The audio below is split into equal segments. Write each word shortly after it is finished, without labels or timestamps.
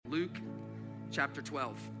chapter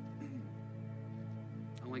 12.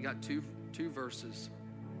 I only got two verses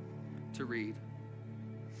to read.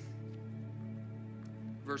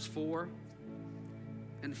 Verse 4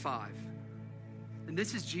 and 5. And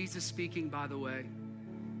this is Jesus speaking, by the way.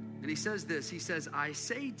 And he says this, he says, I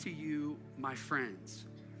say to you, my friends,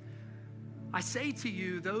 I say to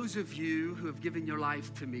you, those of you who have given your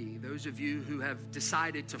life to me, those of you who have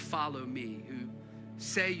decided to follow me, who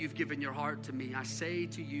say you've given your heart to me, I say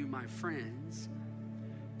to you, my friends,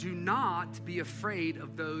 do not be afraid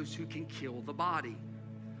of those who can kill the body.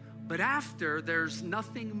 But after, there's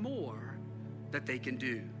nothing more that they can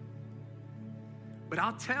do. But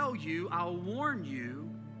I'll tell you, I'll warn you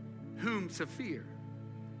whom to fear.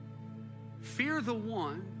 Fear the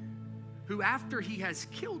one who, after he has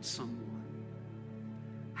killed someone,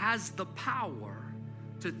 has the power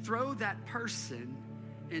to throw that person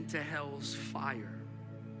into hell's fire.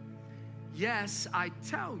 Yes, I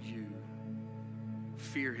tell you,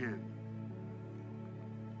 fear him.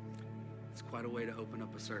 It's quite a way to open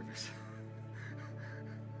up a service.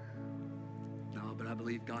 No, but I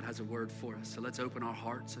believe God has a word for us. So let's open our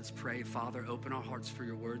hearts. Let's pray. Father, open our hearts for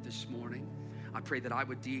your word this morning. I pray that I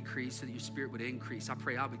would decrease so that your spirit would increase. I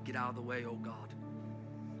pray I would get out of the way, oh God,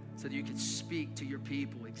 so that you could speak to your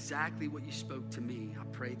people exactly what you spoke to me. I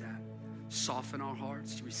pray that. Soften our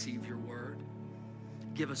hearts to receive your word.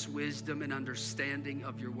 Give us wisdom and understanding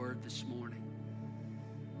of your word this morning.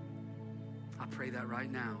 I pray that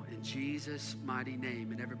right now in Jesus' mighty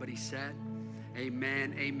name. And everybody said,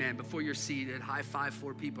 amen, amen. Before you're seated, high five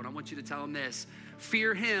four people. And I want you to tell them this.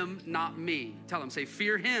 Fear him, not me. Tell them, say,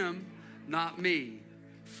 fear him, not me.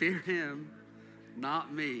 Fear him,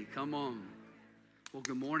 not me. Come on. Well,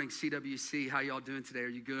 good morning, CWC. How y'all doing today? Are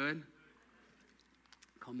you good?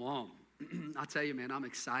 Come on. I'll tell you, man, I'm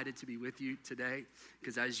excited to be with you today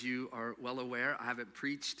because as you are well aware, I haven't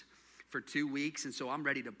preached for 2 weeks, and so I'm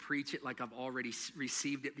ready to preach it like I've already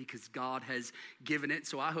received it because God has given it.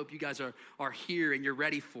 So I hope you guys are here and you're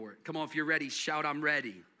ready for it. Come on, if you're ready, shout, I'm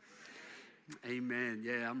ready. Amen.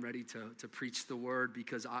 Yeah, I'm ready to preach the word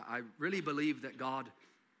because I really believe that God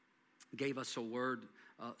gave us a word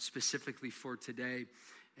specifically for today,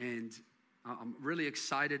 and I'm really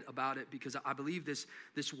excited about it because I believe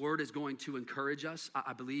this word is going to encourage us.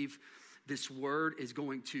 I believe this word is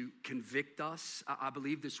going to convict us. I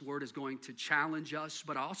believe this word is going to challenge us,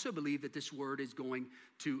 but I also believe that this word is going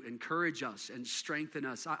to encourage us and strengthen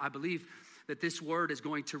us. I believe that this word is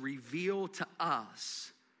going to reveal to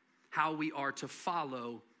us how we are to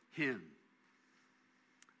follow him.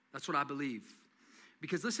 That's what I believe.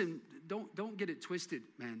 Because listen, don't get it twisted,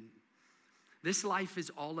 man. This life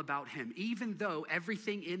is all about him. Even though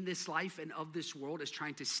everything in this life and of this world is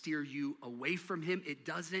trying to steer you away from him, it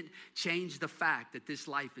doesn't change the fact that this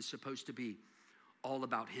life is supposed to be all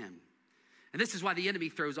about him. And this is why the enemy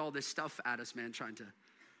throws all this stuff at us, man, trying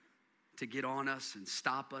to get on us and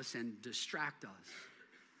stop us and distract us.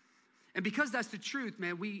 And because that's the truth,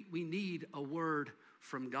 man, we need a word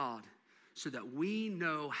from God so that we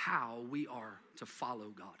know how we are to follow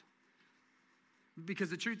God. Because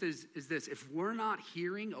the truth is this, if we're not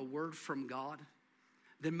hearing a word from God,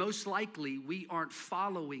 then most likely we aren't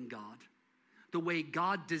following God the way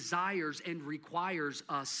God desires and requires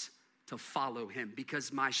us to follow him.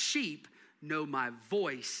 Because my sheep know my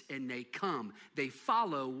voice and they come. They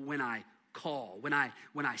follow when I call, when I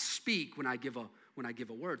speak, when I give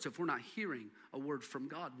a word. So if we're not hearing a word from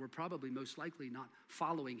God, we're probably most likely not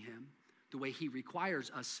following him the way he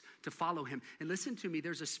requires us to follow him. And listen to me,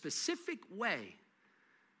 there's a specific way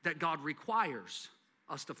that God requires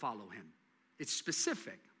us to follow him. It's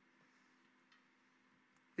specific.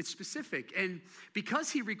 It's specific. And because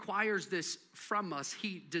he requires this from us,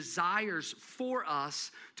 he desires for us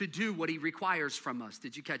to do what he requires from us.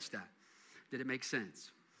 Did you catch that? Did it make sense?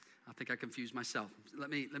 I think I confused myself. Let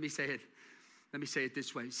me say it. Let me say it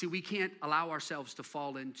this way. See, we can't allow ourselves to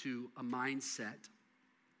fall into a mindset,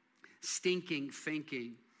 stinking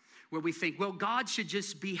thinking, where we think, well, God should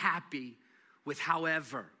just be happy with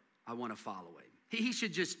however I want to follow him. He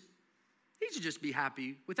should just be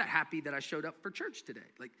happy with that, happy that I showed up for church today.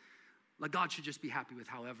 Like God should just be happy with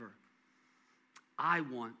however I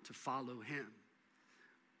want to follow him.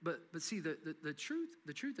 But see, the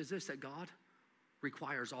truth is this, that God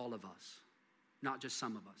requires all of us, not just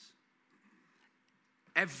some of us.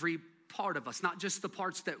 Every part of us, not just the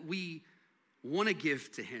parts that we want to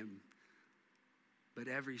give to him, but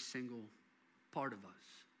every single part of us.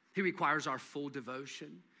 He requires our full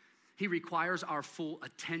devotion. He requires our full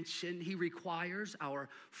attention. He requires our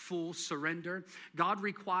full surrender. God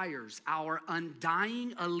requires our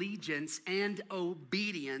undying allegiance and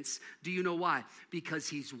obedience. Do you know why? Because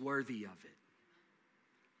he's worthy of it.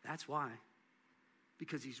 That's why.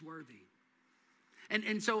 Because he's worthy.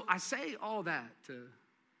 And so I say all that to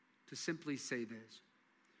simply say this.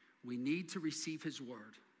 We need to receive his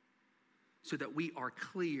word so that we are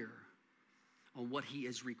clear on what he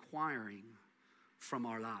is requiring from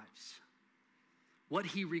our lives. What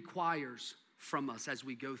he requires from us as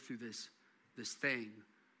we go through this thing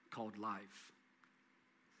called life.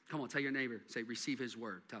 Come on, tell your neighbor, say, receive his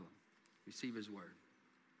word. Tell him, receive his word.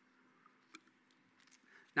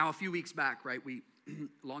 Now, a few weeks back, right, we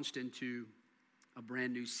launched into a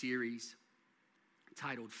brand new series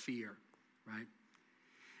titled Fear, right?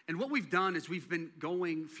 And what we've done is we've been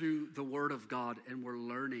going through the Word of God and we're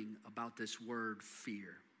learning about this word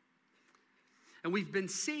fear. And we've been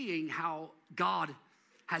seeing how God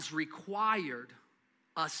has required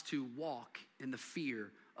us to walk in the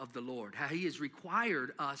fear of the Lord, how he has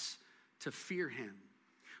required us to fear him.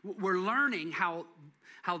 We're learning how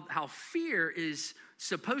fear is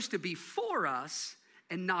supposed to be for us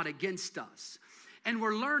and not against us. And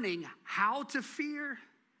we're learning how to fear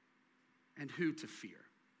and who to fear.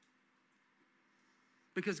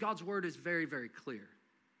 Because God's word is very, very clear.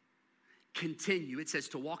 Continue. It says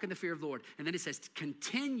to walk in the fear of the Lord. And then it says to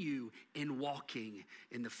continue in walking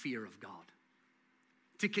in the fear of God.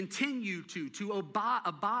 To continue to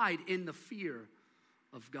abide in the fear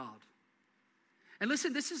of God. And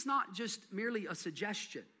listen, this is not just merely a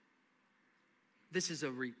suggestion. This is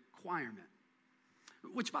a requirement.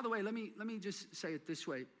 Which, by the way, let me just say it this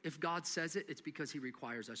way. If God says it, it's because he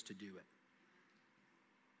requires us to do it.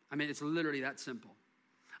 I mean, it's literally that simple.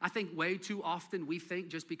 I think way too often we think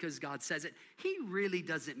just because God says it, he really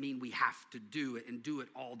doesn't mean we have to do it and do it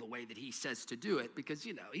all the way that he says to do it because,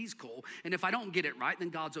 you know, he's cool. And if I don't get it right, then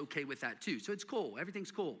God's okay with that too. So it's cool.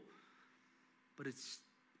 Everything's cool. But it's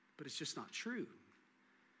just not true.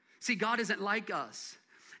 See, God isn't like us.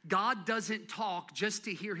 God doesn't talk just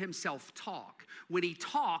to hear himself talk. When he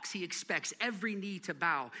talks, he expects every knee to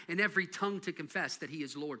bow and every tongue to confess that he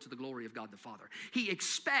is Lord to the glory of God the Father. He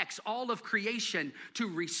expects all of creation to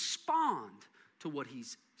respond to what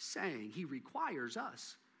he's saying. He requires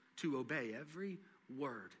us to obey every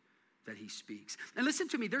word that he speaks. And listen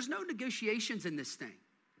to me, there's no negotiations in this thing.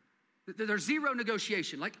 There's zero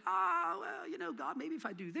negotiation. Like, well, you know, God, maybe if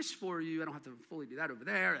I do this for you, I don't have to fully do that over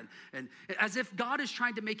there. And as if God is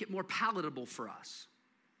trying to make it more palatable for us.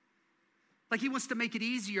 Like he wants to make it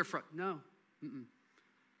easier for us. No.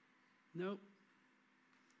 Nope.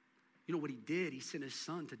 You know what he did? He sent his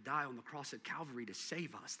son to die on the cross at Calvary to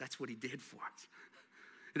save us. That's what he did for us.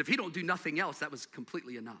 And if he don't do nothing else, that was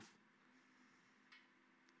completely enough.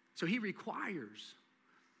 So he requires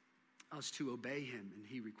us to obey him, and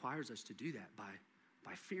he requires us to do that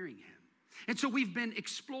by fearing him. And so we've been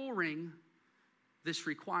exploring this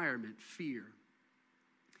requirement, fear.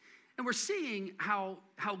 And we're seeing how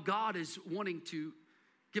God is wanting to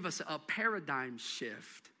give us a paradigm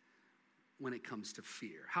shift when it comes to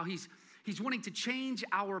fear. How he's wanting to change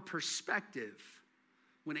our perspective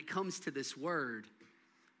when it comes to this word,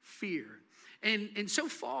 fear. And so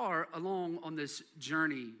far along on this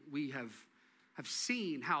journey, we have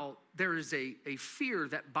seen how there is a fear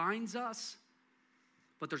that binds us,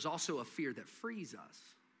 but there's also a fear that frees us.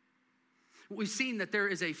 We've seen that there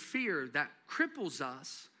is a fear that cripples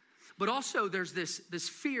us, but also there's this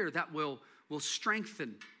fear that will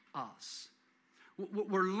strengthen us.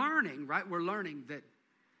 We're learning, right? We're learning that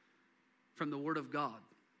from the Word of God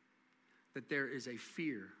that there is a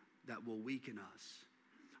fear that will weaken us.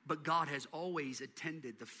 But God has always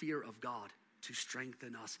intended the fear of God to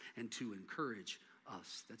strengthen us and to encourage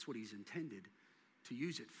us. That's what he's intended to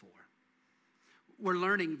use it for. We're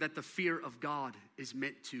learning that the fear of God is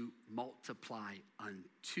meant to multiply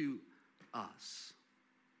unto us.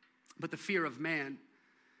 But the fear of man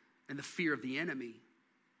and the fear of the enemy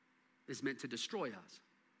is meant to destroy us.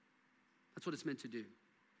 That's what it's meant to do.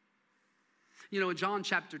 You know, in John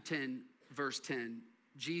chapter 10, verse 10,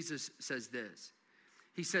 Jesus says this.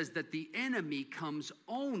 He says that the enemy comes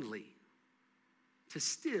only to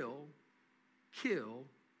steal, kill,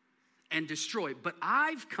 and destroy. But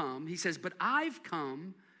I've come, he says, but I've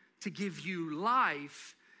come to give you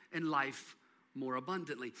life and life more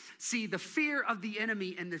abundantly. See, the fear of the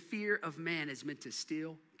enemy and the fear of man is meant to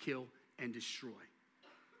steal, kill, and destroy.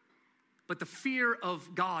 But the fear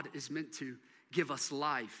of God is meant to give us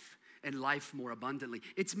life and life more abundantly.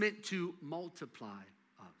 It's meant to multiply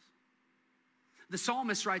us. The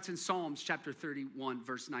psalmist writes in Psalms chapter 31,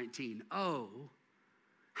 verse 19, "Oh,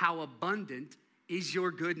 how abundant is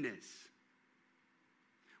your goodness,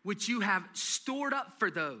 which you have stored up for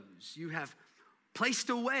those. You have placed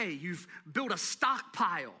away. You've built a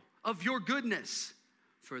stockpile of your goodness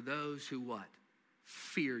for those who what?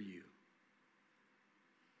 fear you.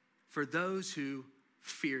 For those who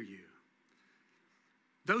fear you.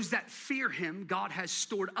 Those that fear him, God has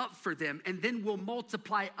stored up for them and then will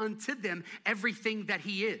multiply unto them everything that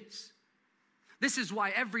he is. This is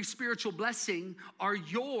why every spiritual blessing are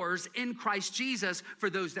yours in Christ Jesus for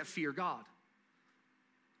those that fear God.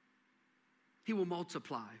 He will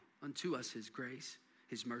multiply unto us his grace,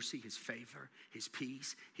 his mercy, his favor, his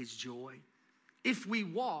peace, his joy, if we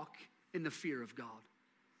walk in the fear of God.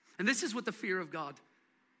 And this is what the fear of God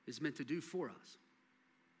is meant to do for us.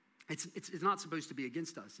 It's not supposed to be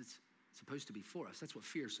against us. It's supposed to be for us. That's what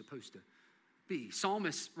fear is supposed to be.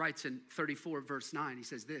 Psalmist writes in 34 verse 9, he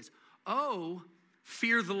says this, "Oh,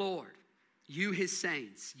 fear the Lord, you his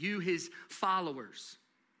saints, you his followers.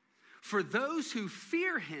 For those who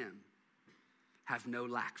fear him have no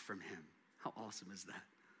lack from him." How awesome is that?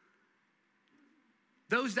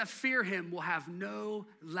 Those that fear him will have no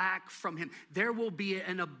lack from him. There will be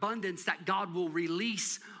an abundance that God will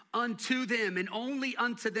release unto them and only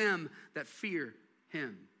unto them that fear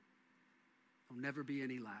him. There'll never be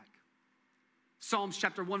any lack. Psalms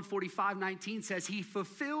chapter 145:19 says, he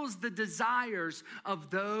fulfills the desires of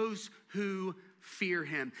those who fear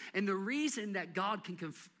him. And the reason that God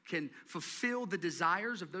can fulfill the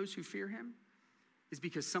desires of those who fear him is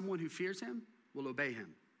because someone who fears him will obey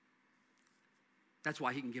him. That's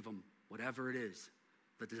why he can give them whatever it is,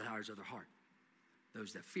 the desires of their heart,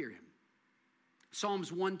 those that fear him.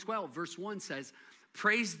 Psalms 112 verse 1 says,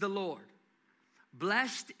 praise the Lord.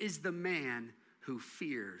 Blessed is the man who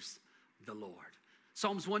fears the Lord.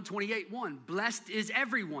 Psalms 128:1, blessed is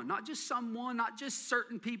everyone, not just someone, not just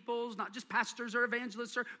certain peoples, not just pastors or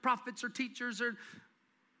evangelists or prophets or teachers, or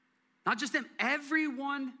not just them.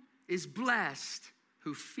 Everyone is blessed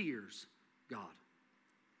who fears God.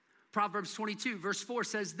 Proverbs 22 verse 4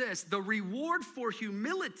 says this, the reward for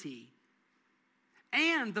humility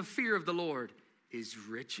and the fear of the Lord is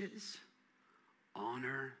riches,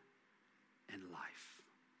 honor, and life.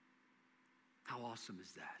 How awesome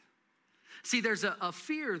is that? See, there's a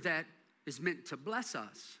fear that is meant to bless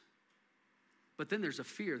us, but then there's a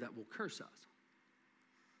fear that will curse us.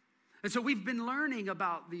 And so we've been learning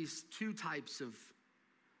about these two types of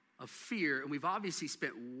fear, and we've obviously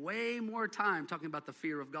spent way more time talking about the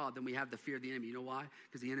fear of God than we have the fear of the enemy. You know why?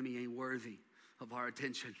 Because the enemy ain't worthy of our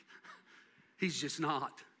attention. He's just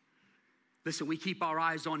not. Listen, we keep our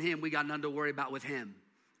eyes on him. We got nothing to worry about with him.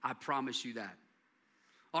 I promise you that.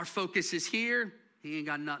 Our focus is here. He ain't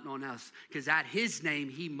got nothing on us. Because at his name,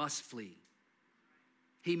 he must flee.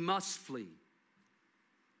 He must flee.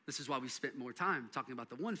 This is why we spent more time talking about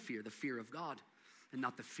the one fear, the fear of God, and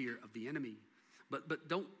not the fear of the enemy. But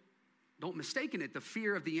don't mistake it. The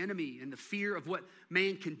fear of the enemy and the fear of what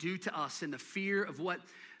man can do to us and the fear of what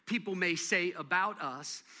people may say about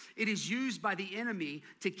us, it is used by the enemy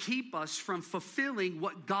to keep us from fulfilling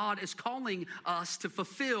what God is calling us to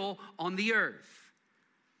fulfill on the earth.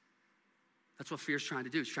 That's what fear is trying to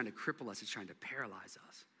do. It's trying to cripple us. It's trying to paralyze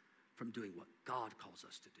us from doing what God calls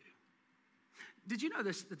us to do. Did you know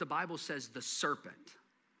this, that the Bible says the serpent?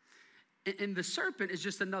 And the serpent is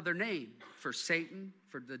just another name for Satan,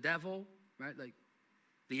 for the devil, right? Like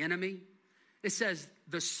the enemy. It says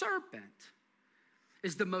the serpent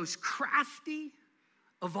is the most crafty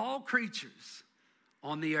of all creatures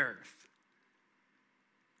on the earth.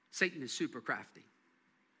 Satan is super crafty.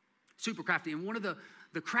 Super crafty. And one of the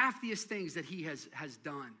craftiest things that he has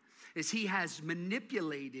done is he has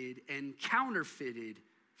manipulated and counterfeited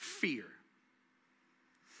fear.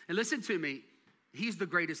 And listen to me, he's the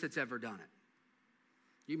greatest that's ever done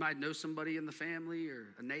it. You might know somebody in the family or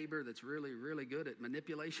a neighbor that's really, really good at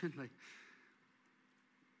manipulation. Like,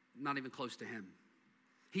 not even close to him.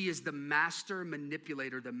 He is the master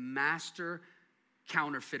manipulator, the master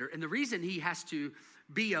counterfeiter. And the reason he has to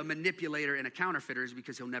be a manipulator and a counterfeiter is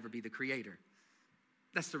because he'll never be the creator.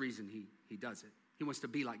 That's the reason he does it. He wants to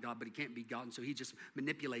be like God, but he can't be God. And so he just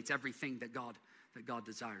manipulates everything that God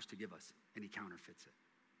desires to give us, and he counterfeits it.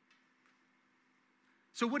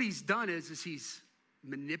 So what he's done is he's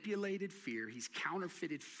manipulated fear. He's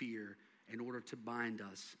counterfeited fear in order to bind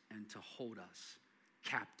us and to hold us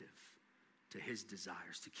captive to his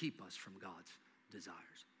desires, to keep us from God's desires.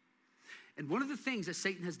 And one of the things that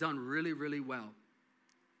Satan has done really, really well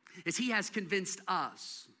is he has convinced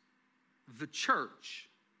us, the church,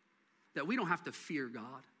 that we don't have to fear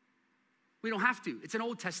God. We don't have to. It's an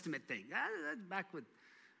Old Testament thing. That's back with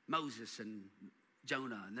Moses and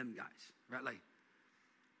Jonah and them guys, right? Like,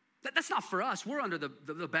 that's not for us. We're under the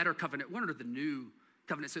better covenant. We're under the new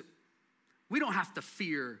covenant. So we don't have to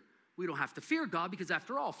fear. We don't have to fear God because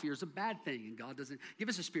after all, fear is a bad thing. And God doesn't give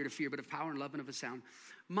us a spirit of fear, but of power and love and of a sound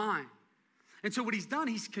mind. And so what he's done,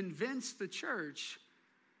 he's convinced the church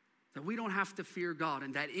that we don't have to fear God,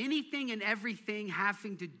 and that anything and everything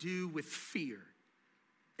having to do with fear,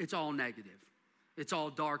 it's all negative. It's all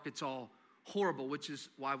dark. It's all horrible, which is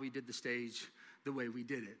why we did the stage the way we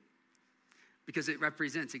did it. Because it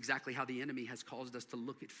represents exactly how the enemy has caused us to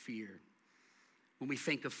look at fear. When we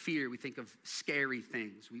think of fear, we think of scary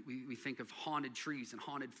things. We think of haunted trees and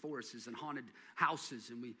haunted forests and haunted houses,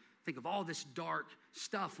 and we think of all this dark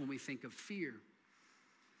stuff when we think of fear.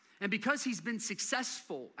 And because he's been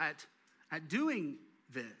successful at doing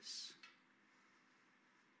this,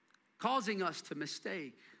 causing us to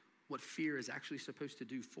mistake what fear is actually supposed to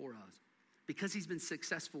do for us, because he's been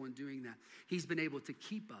successful in doing that, he's been able to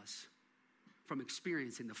keep us from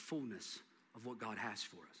experiencing the fullness of what God has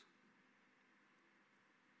for us.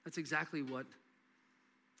 That's exactly what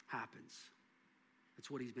happens. That's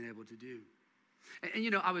what he's been able to do. And you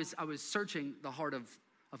know, I was searching the heart of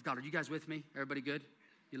God. Are you guys with me? Everybody good?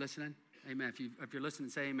 You listening? Amen. If you're listening,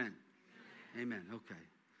 say amen. Amen. Okay.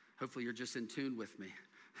 Hopefully you're just in tune with me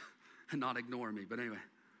and not ignore me. But anyway,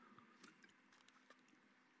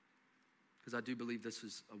 because I do believe this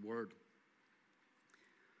is a word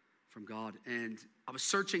from God. And I was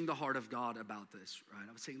searching the heart of God about this, right?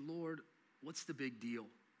 I was saying, Lord, what's the big deal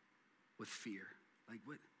with fear?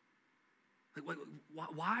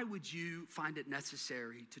 Why would you find it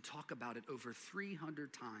necessary to talk about it over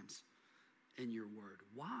 300 times in your word?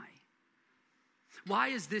 Why? Why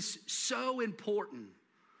is this so important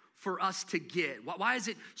for us to get? Why is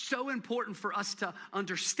it so important for us to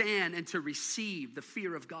understand and to receive the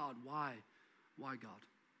fear of God? Why? Why God?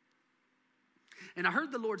 And I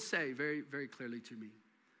heard the Lord say very, very clearly to me.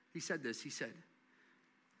 He said this. He said,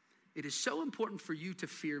 it is so important for you to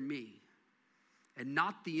fear me and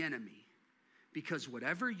not the enemy, because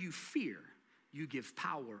whatever you fear, you give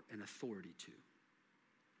power and authority to.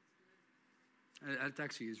 That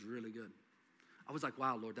actually is really good. I was like,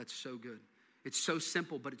 wow, Lord, that's so good. It's so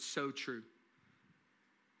simple, but it's so true.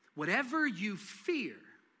 Whatever you fear,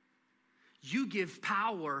 you give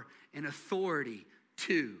power and authority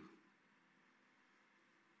to.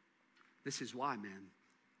 This is why, man.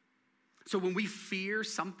 So when we fear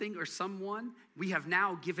something or someone, we have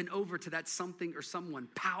now given over to that something or someone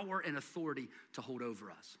power and authority to hold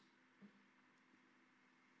over us.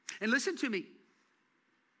 And listen to me.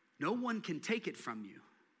 No one can take it from you.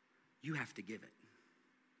 You have to give it.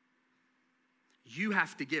 You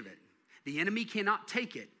have to give it. The enemy cannot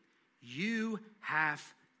take it. You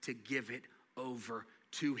have to give it over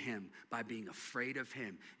to him by being afraid of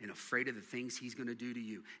him and afraid of the things he's going to do to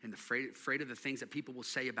you and afraid of the things that people will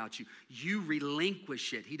say about you. You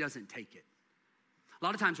relinquish it. He doesn't take it. A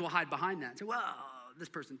lot of times we'll hide behind that and say, well, this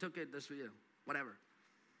person took it, this, whatever.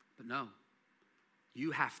 But no,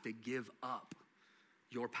 you have to give up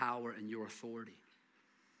your power and your authority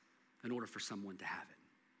in order for someone to have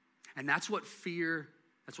it. And that's what fear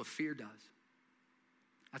does.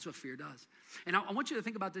 That's what fear does. And I want you to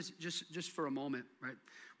think about this just for a moment, right?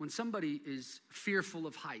 When somebody is fearful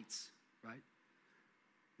of heights, right?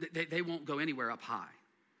 They won't go anywhere up high,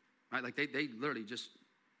 right? Like they literally just,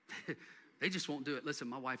 they just won't do it. Listen,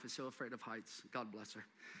 my wife is so afraid of heights. God bless her.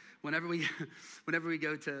 Whenever we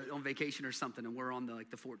go on vacation or something and we're on the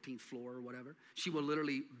 14th floor or whatever, she will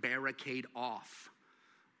literally barricade off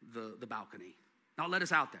the balcony. Not let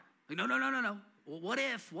us out there. Like, no. Well, what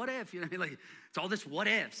if? You know what I mean? Like, it's all this what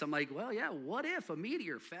ifs. I'm like, well, yeah, what if a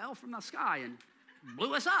meteor fell from the sky and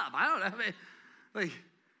blew us up? I don't know. I mean, like,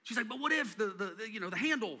 she's like, but what if the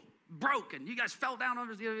handle broke and you guys fell down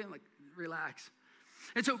under the, like, relax.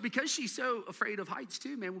 And so because she's so afraid of heights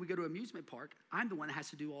too, man, when we go to an amusement park, I'm the one that has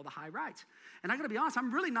to do all the high rides. And I got to be honest,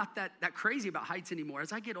 I'm really not that crazy about heights anymore.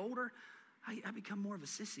 As I get older, I become more of a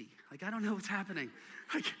sissy. Like, I don't know what's happening.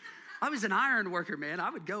 Like, I was an iron worker, man. I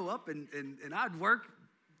would go up and I'd work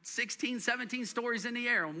 16, 17 stories in the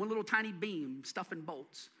air on one little tiny beam, stuffing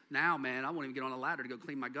bolts. Now, man, I won't even get on a ladder to go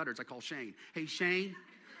clean my gutters. I call Shane. Hey, Shane,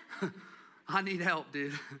 I need help,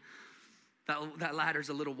 dude. That ladder's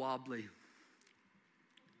a little wobbly.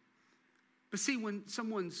 But see, when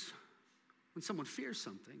someone fears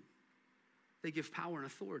something, they give power and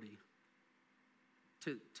authority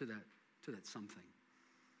to that something.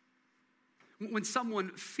 When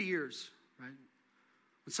someone fears, right?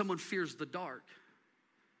 When someone fears the dark,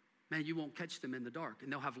 man, you won't catch them in the dark,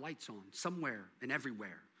 and they'll have lights on somewhere and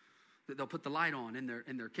everywhere. They'll put the light on in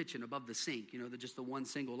their kitchen above the sink, just the one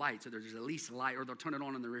single light, so there's at least a light, or they'll turn it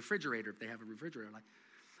on in the refrigerator if they have a refrigerator light.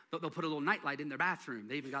 They'll put a little night light in their bathroom.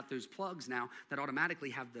 They even got those plugs now that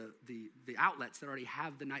automatically have the outlets that already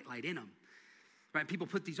have the night light in them. Right? People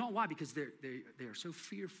put these on. Why? Because they are so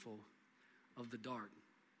fearful of the dark.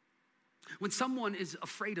 When someone is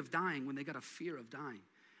afraid of dying, when they got a fear of dying,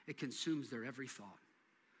 it consumes their every thought.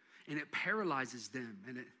 And it paralyzes them,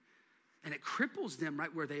 and it cripples them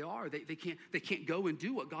right where they are. They can't go and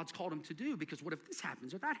do what God's called them to do, because what if this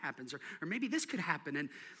happens or that happens, or maybe this could happen?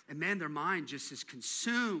 And man, their mind just is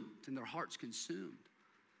consumed and their heart's consumed.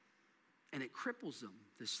 And it cripples them,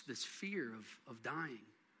 this fear of dying.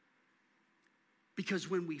 Because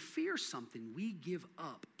when we fear something, we give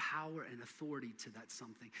up power and authority to that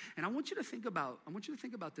something. And I want you to think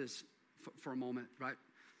about this for a moment, right?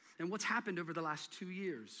 And what's happened over the last 2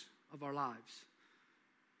 years of our lives.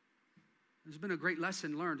 There's been a great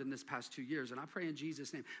lesson learned in this past 2 years, and I pray in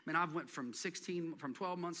Jesus' name. Man, I've went from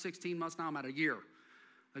 12 months, 16 months, now I'm at a year.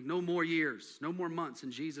 Like no more years, no more months.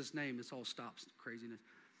 In Jesus' name, this all stops, craziness.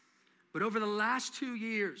 But over the last 2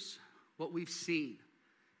 years, what we've seen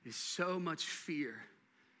is so much fear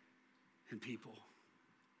in people.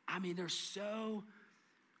 I mean, there's so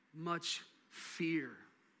much fear.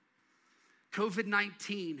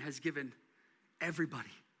 COVID-19 has given everybody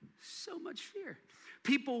so much fear.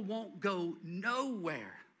 People won't go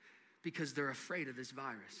nowhere because they're afraid of this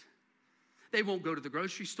virus. They won't go to the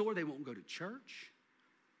grocery store. They won't go to church.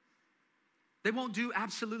 They won't do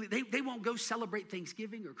absolutely, they won't go celebrate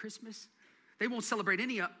Thanksgiving or Christmas. They won't celebrate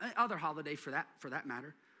any other holiday for that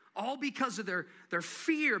matter. All because of their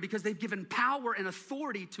fear, because they've given power and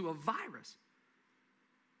authority to a virus.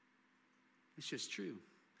 It's just true.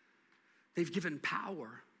 They've given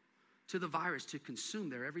power to the virus to consume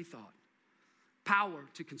their every thought. Power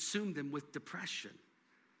to consume them with depression.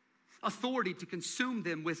 Authority to consume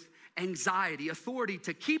them with anxiety. Authority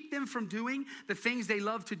to keep them from doing the things they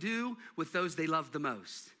love to do with those they love the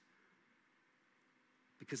most.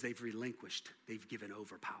 Because they've relinquished, they've given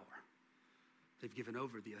over power. They've given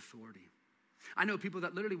over the authority. I know people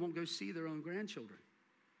that literally won't go see their own grandchildren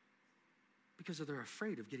because they're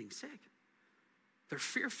afraid of getting sick. They're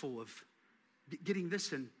fearful of getting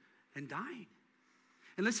this and dying.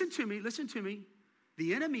 And listen to me.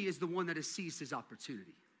 The enemy is the one that has seized his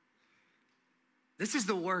opportunity. This is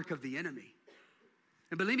the work of the enemy.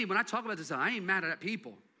 And believe me, when I talk about this, I ain't mad at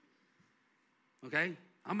people. Okay?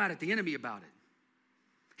 I'm mad at the enemy about it.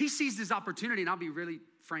 He seized his opportunity, and I'll be really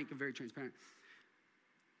frank and very transparent.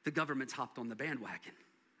 The government's hopped on the bandwagon.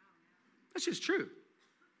 That's just true.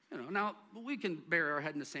 You know, now we can bury our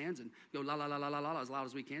head in the sands and go la la la la la la as loud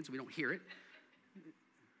as we can so we don't hear it.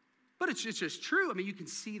 But it's just true. I mean, you can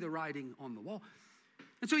see the writing on the wall.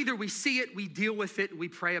 And so either we see it, we deal with it, and we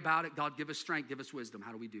pray about it. God, give us strength, give us wisdom.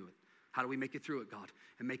 How do we do it? How do we make it through it, God?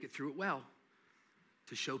 And make it through it well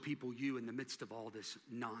to show people you in the midst of all this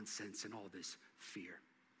nonsense and all this fear.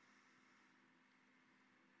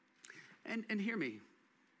 And hear me.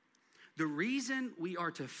 The reason we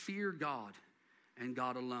are to fear God and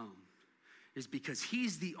God alone is because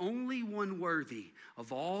he's the only one worthy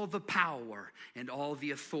of all the power and all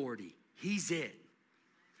the authority. He's it.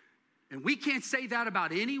 And we can't say that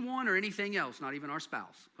about anyone or anything else, not even our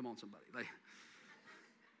spouse. Come on, somebody.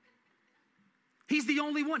 He's the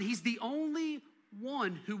only one. He's the only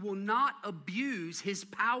one who will not abuse his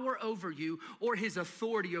power over you or his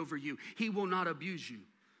authority over you. He will not abuse you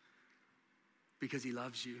because he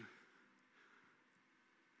loves you.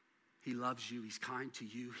 He loves you. He's kind to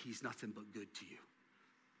you. He's nothing but good to you.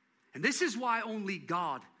 And this is why only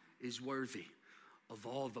God is worthy of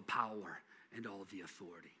all the power and all the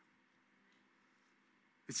authority.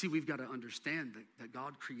 And see, we've got to understand that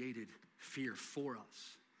God created fear for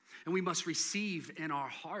us. And we must receive in our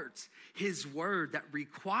hearts his word that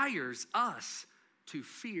requires us to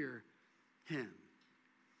fear him.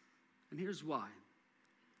 And here's why.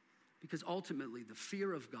 Because ultimately, the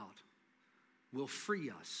fear of God will free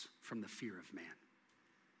us from the fear of man.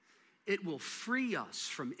 It will free us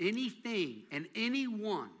from anything and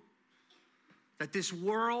anyone that this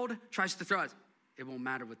world tries to throw at us. It won't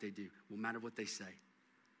matter what they do. It won't matter what they say.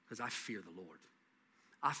 Because I fear the Lord.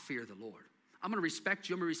 I fear the Lord. I'm going to respect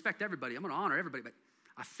you. I'm going to respect everybody. I'm going to honor everybody. But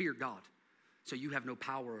I fear God. So you have no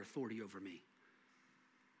power or authority over me.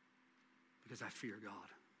 Because I fear God.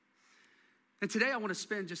 And today I want to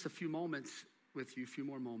spend just a few moments with you, a few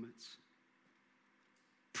more moments,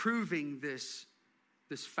 proving this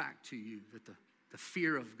fact to you, that the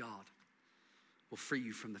fear of God will free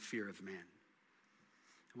you from the fear of man.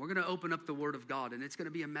 And we're going to open up the Word of God, and it's going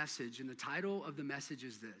to be a message, and the title of the message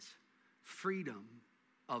is this: Freedom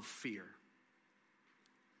of Fear.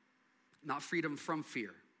 Not freedom from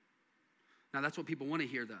fear. Now, that's what people want to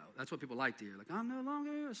hear, though. That's what people like to hear. Like, I'm no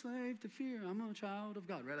longer a slave to fear. I'm a child of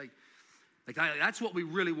God, right? Like that's what we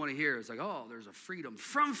really want to hear. It's like, oh, there's a freedom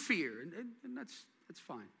from fear, and that's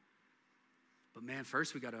fine. But man,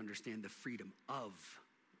 first we got to understand the freedom of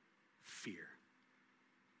fear.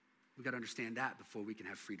 We got to understand that before we can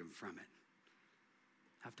have freedom from it.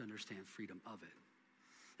 Have to understand freedom of it.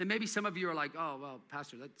 And maybe some of you are like, oh, well,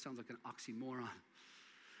 Pastor, that sounds like an oxymoron.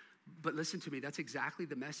 But listen to me, that's exactly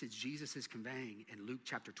the message Jesus is conveying in Luke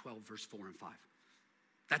chapter 12, verse 4 and 5.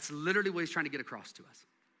 That's literally what he's trying to get across to us.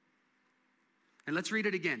 And let's read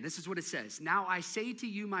it again. This is what it says. Now I say to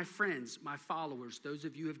you, my friends, my followers, those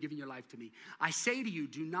of you who have given your life to me, I say to you,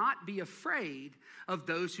 do not be afraid of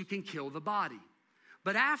those who can kill the body.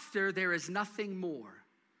 But after, there is nothing more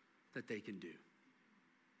that they can do.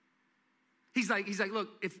 He's like, look,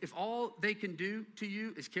 if all they can do to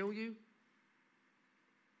you is kill you,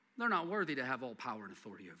 they're not worthy to have all power and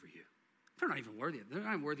authority over you. They're not even worthy. They're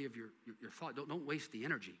not even worthy of your thought. Don't waste the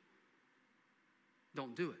energy.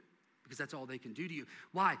 Don't do it, because that's all they can do to you.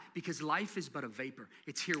 Why? Because life is but a vapor.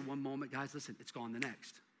 It's here one moment, guys, listen, it's gone the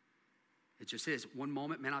next. It just is. One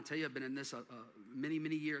moment, man, I'll tell you, I've been in this many,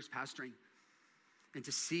 many years pastoring. And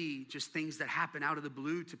to see just things that happen out of the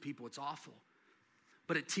blue to people, it's awful.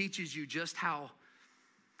 But it teaches you just how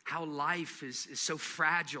life is so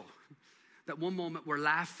fragile. That one moment we're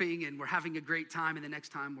laughing and we're having a great time, and the next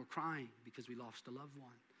time we're crying because we lost a loved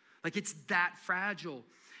one. Like, it's that fragile.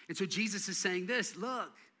 And so Jesus is saying this,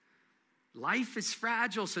 look, life is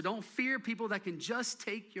fragile, so don't fear people that can just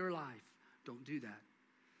take your life. Don't do that.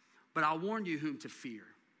 But I'll warn you whom to fear.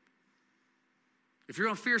 If you're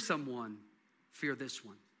going to fear someone, fear this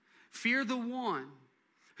one. Fear the one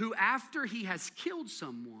who, after he has killed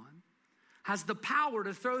someone, has the power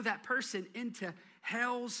to throw that person into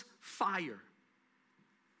hell's fire.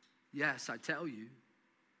 Yes, I tell you,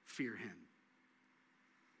 fear him.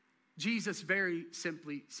 Jesus very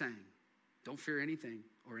simply saying, don't fear anything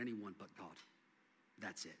or anyone but God.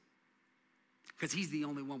 That's it. Because he's the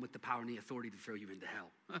only one with the power and the authority to throw you into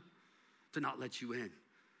hell, to not let you in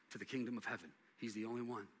to the kingdom of heaven. He's the only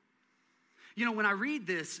one. You know, when I read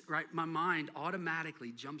this, right, my mind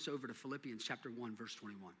automatically jumps over to Philippians chapter 1, verse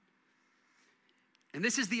 21. And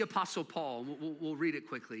this is the Apostle Paul. We'll read it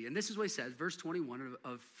quickly. And this is what he says, verse 21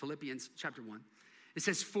 of Philippians chapter 1. It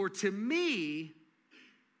says, for to me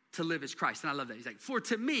to live is Christ. And I love that. He's like, for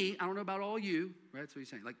to me, I don't know about all you, right? That's what he's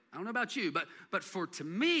saying. Like, I don't know about you, but for to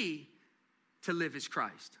me to live is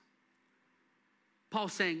Christ.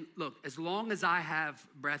 Paul's saying, look, as long as I have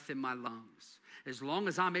breath in my lungs, as long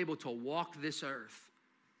as I'm able to walk this earth,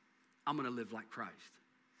 I'm going to live like Christ.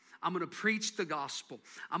 I'm going to preach the gospel.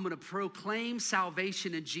 I'm going to proclaim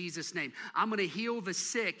salvation in Jesus' name. I'm going to heal the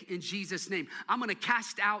sick in Jesus' name. I'm going to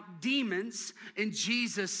cast out demons in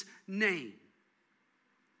Jesus' name.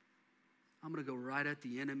 I'm going to go right at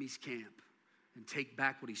the enemy's camp and take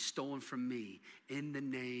back what he's stolen from me in the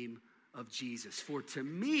name of Jesus. For to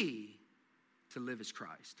me, to live is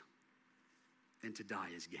Christ, and to die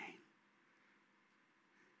is gain.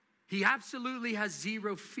 He absolutely has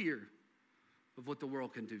zero fear of what the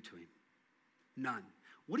world can do to him. None.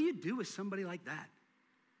 What do you do with somebody like that?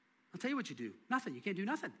 I'll tell you what you do. Nothing. You can't do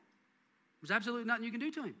nothing. There's absolutely nothing you can do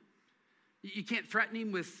to him. You can't threaten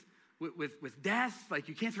him with death. Like,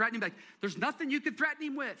 you can't threaten him. Like, there's nothing you could threaten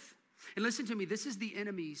him with. And listen to me. This is the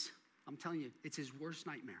enemy's, I'm telling you, it's his worst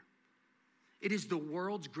nightmare. It is the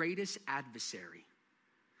world's greatest adversary,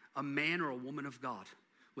 a man or a woman of God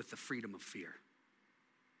with the freedom of fear.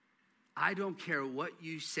 I don't care what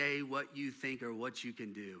you say, what you think, or what you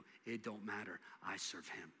can do. It don't matter. I serve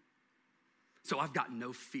him. So I've got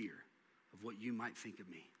no fear of what you might think of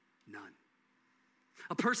me. None.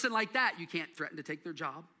 A person like that, you can't threaten to take their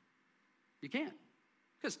job. You can't.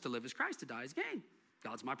 Because to live is Christ, to die is gain.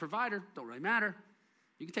 God's my provider. Don't really matter.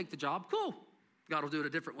 You can take the job. Cool. God will do it a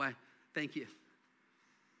different way. Thank you.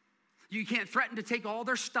 You can't threaten to take all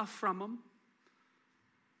their stuff from them.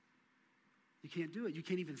 You can't do it. You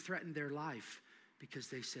can't even threaten their life because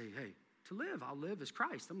they say, hey, to live, I'll live as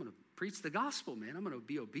Christ. I'm going to preach the gospel, man. I'm going to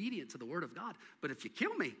be obedient to the word of God. But if you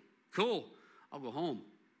kill me, cool, I'll go home.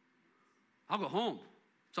 I'll go home.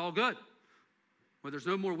 It's all good. Where there's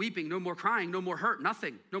no more weeping, no more crying, no more hurt,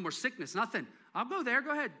 nothing, no more sickness, nothing. I'll go there.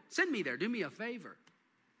 Go ahead. Send me there. Do me a favor.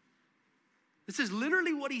 This is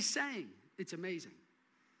literally what he's saying. It's amazing.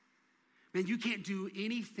 Man, you can't do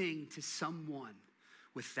anything to someone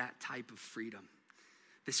with that type of freedom,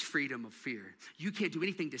 this freedom of fear. You can't do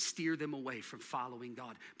anything to steer them away from following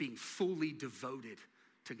God, being fully devoted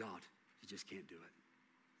to God. You just can't do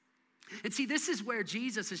it. And see, this is where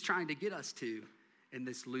Jesus is trying to get us to in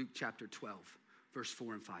this Luke chapter 12, verse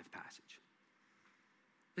 4 and 5 passage.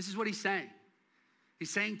 This is what he's saying.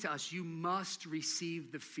 He's saying to us, you must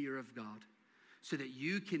receive the fear of God so that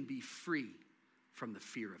you can be free from the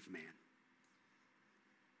fear of man.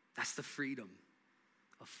 That's the freedom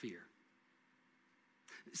of fear.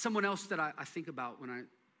 Someone else that I think about when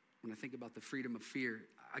I think about the freedom of fear,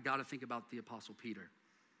 I got to think about the Apostle Peter,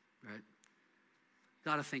 right?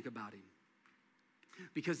 Got to think about him.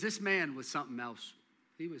 Because this man was something else.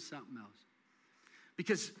 He was something else.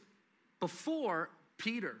 Because before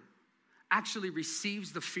Peter actually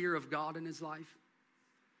receives the fear of God in his life,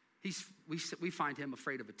 we find him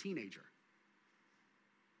afraid of a teenager.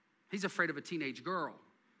 He's afraid of a teenage girl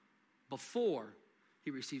before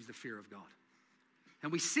he receives the fear of God.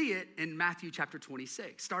 And we see it in Matthew chapter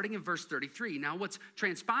 26, starting in verse 33. Now, what's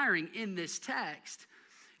transpiring in this text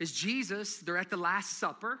is Jesus, they're at the Last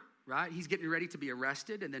Supper, right? He's getting ready to be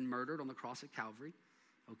arrested and then murdered on the cross at Calvary,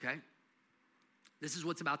 okay? This is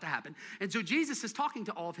what's about to happen. And so Jesus is talking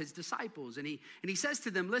to all of his disciples, and he says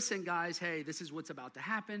to them, listen, guys, hey, this is what's about to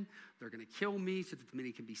happen. They're going to kill me so that the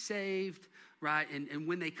many can be saved, right? And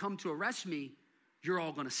when they come to arrest me, you're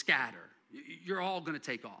all going to scatter. You're all going to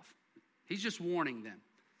take off. He's just warning them.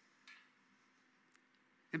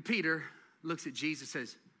 And Peter looks at Jesus and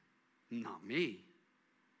says, not me.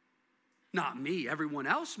 Not me. Everyone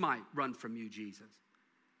else might run from you, Jesus.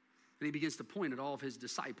 And he begins to point at all of his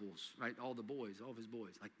disciples, right? All the boys, all of his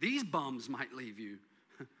boys. Like, these bums might leave you.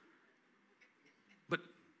 but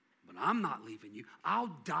I'm not leaving you.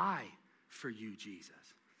 I'll die for you, Jesus.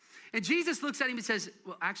 And Jesus looks at him and says,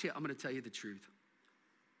 well, actually, I'm going to tell you the truth.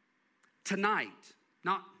 Tonight,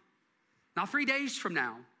 not 3 days from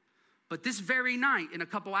now, but this very night, in a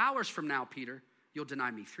couple hours from now, Peter, you'll deny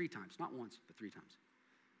me 3 times. Not once, but 3 times.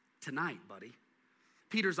 Tonight, buddy.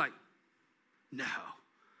 Peter's like,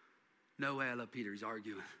 no way. I love Peter. He's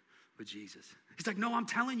arguing with Jesus. He's like, no, I'm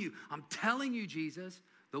telling you, Jesus,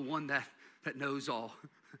 the one that knows all,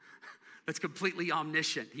 that's completely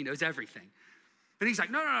omniscient. He knows everything. And he's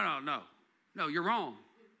like, no, you're wrong.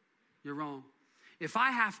 You're wrong. If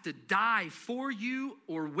I have to die for you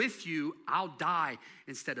or with you, I'll die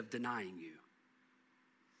instead of denying you.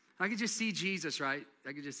 I could just see Jesus, right?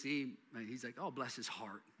 I could just see him. He's like, oh, bless his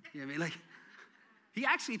heart. You know what I mean? Like, he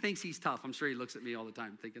actually thinks he's tough. I'm sure he looks at me all the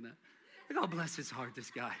time thinking that. Like, oh, bless his heart,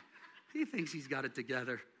 this guy. He thinks he's got it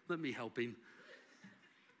together. Let me help him.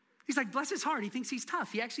 He's like, bless his heart. He thinks he's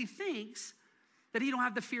tough. He actually thinks that he don't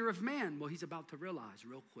have the fear of man. Well, he's about to realize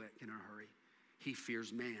real quick in a hurry, he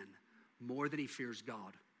fears man more than he fears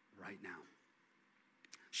God right now.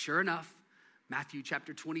 Sure enough, Matthew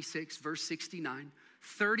chapter 26, verse 69,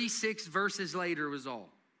 36 verses later was all.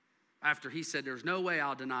 After he said, there's no way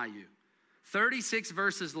I'll deny you. 36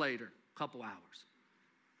 verses later, a couple hours.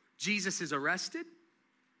 Jesus is arrested.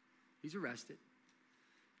 He's arrested.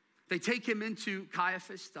 They take him into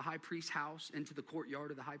Caiaphas, the high priest's house, into the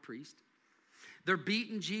courtyard of the high priest. They're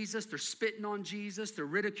beating Jesus. They're spitting on Jesus. They're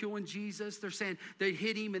ridiculing Jesus. They're saying they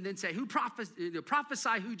hit him and then say,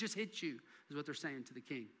 prophesy who just hit you, is what they're saying to the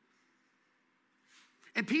king.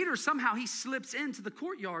 And Peter, somehow he slips into the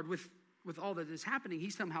courtyard with all that is happening. He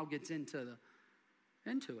somehow gets into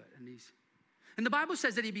it. And the Bible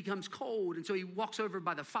says that he becomes cold. And so he walks over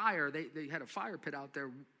by the fire. They had a fire pit out there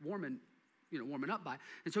warming up by.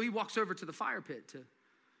 And so he walks over to the fire pit to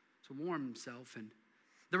warm himself. And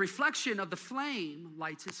the reflection of the flame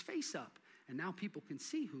lights his face up. And now people can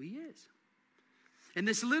see who he is. And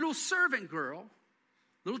this little servant girl,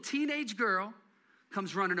 little teenage girl,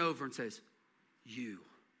 comes running over and says, you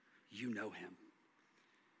know him.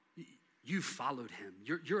 You followed him.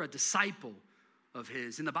 You're a disciple of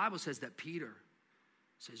his. And the Bible says that Peter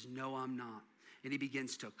says, no, I'm not. And he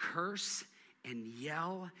begins to curse and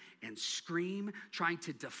yell and scream, trying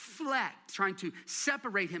to deflect, trying to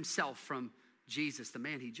separate himself from Jesus, the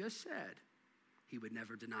man he just said he would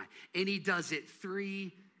never deny. And he does it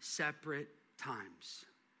 3 separate times.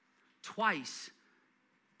 Twice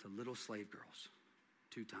to little slave girls.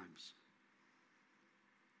 2 times.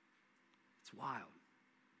 It's wild.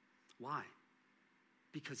 Why?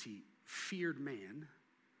 Because he feared man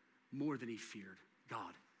more than he feared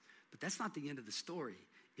God. But that's not the end of the story.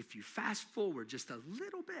 If you fast forward just a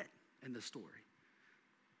little bit in the story,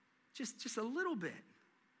 just a little bit,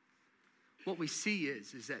 what we see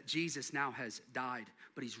is that Jesus now has died,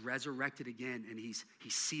 but he's resurrected again, and he's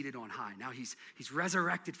seated on high. Now he's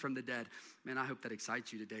resurrected from the dead. Man, I hope that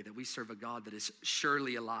excites you today, that we serve a God that is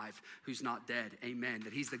surely alive, who's not dead. Amen.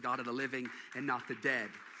 That he's the God of the living and not the dead.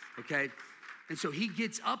 Okay? And so he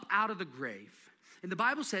gets up out of the grave, and the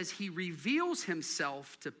Bible says he reveals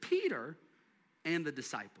himself to Peter and the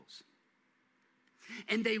disciples.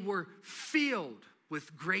 And they were filled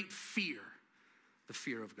with great fear, the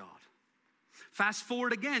fear of God. Fast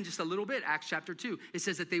forward again just a little bit, Acts chapter 2. It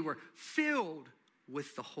says that they were filled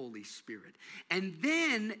with the Holy Spirit. And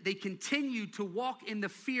then they continued to walk in the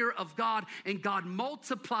fear of God, and God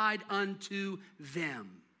multiplied unto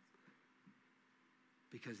them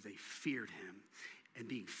because they feared him. And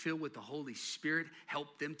being filled with the Holy Spirit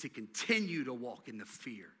helped them to continue to walk in the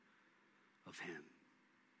fear of him.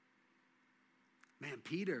 Man,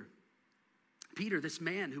 Peter, this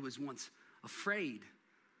man who was once afraid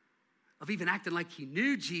of even acting like he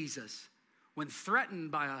knew Jesus when threatened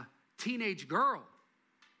by a teenage girl,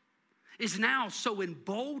 is now so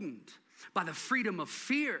emboldened by the freedom of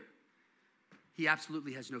fear. He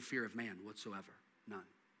absolutely has no fear of man whatsoever. None.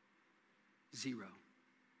 Zero.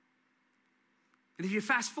 And if you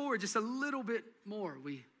fast forward just a little bit more,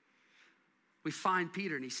 we find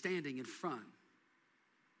Peter, and he's standing in front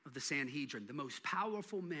of the Sanhedrin, the most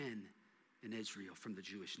powerful men in Israel from the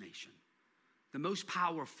Jewish nation. The most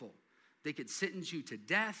powerful. They could sentence you to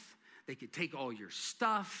death. They could take all your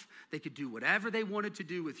stuff. They could do whatever they wanted to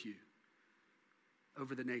do with you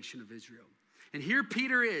over the nation of Israel. And here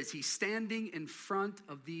Peter is. He's standing in front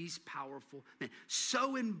of these powerful men,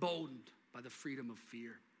 so emboldened by the freedom of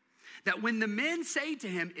fear, that when the men say to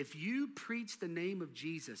him, if you preach the name of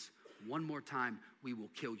Jesus one more time, we will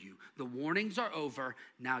kill you. The warnings are over.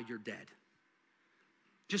 Now you're dead.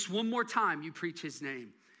 Just one more time you preach his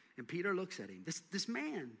name. And Peter looks at him. This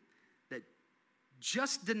man that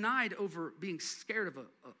just denied over being scared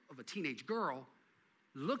of a teenage girl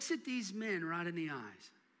looks at these men right in the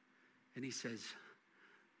eyes. And he says,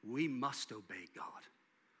 we must obey God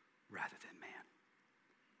rather than man.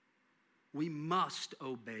 We must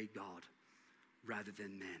obey God rather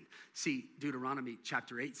than men. See, Deuteronomy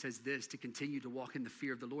chapter 8 says this, to continue to walk in the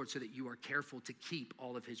fear of the Lord so that you are careful to keep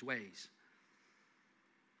all of his ways.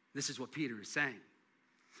 This is what Peter is saying.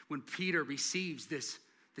 When Peter receives this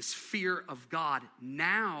fear of God,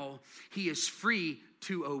 now he is free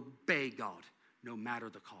to obey God no matter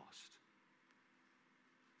the cost.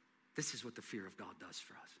 This is what the fear of God does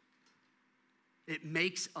for us. It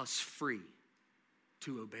makes us free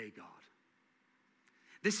to obey God.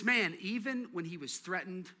 This man, even when he was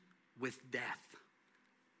threatened with death,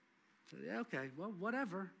 said, yeah, okay, well,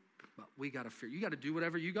 whatever. But we got to fear. You got to do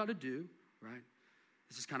whatever you got to do, right?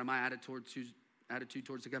 This is kind of my attitude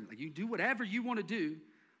towards the government. Like, you do whatever you want to do,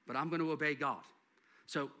 but I'm going to obey God.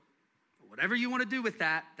 So whatever you want to do with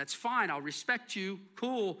that, that's fine. I'll respect you.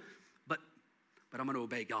 Cool. But I'm going to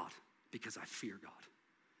obey God because I fear God.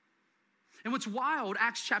 And what's wild,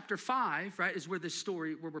 Acts chapter 5, right, is where this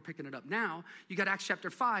story, where we're picking it up now. You got Acts chapter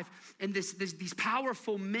 5, and these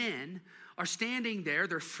powerful men are standing there.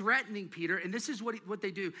 They're threatening Peter, and this is what they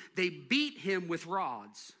do. They beat him with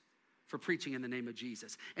rods for preaching in the name of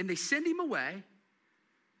Jesus. And they send him away,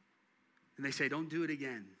 and they say, don't do it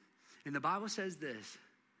again. And the Bible says this,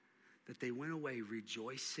 that they went away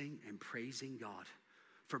rejoicing and praising God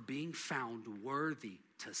for being found worthy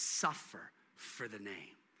to suffer for the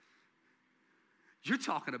name. You're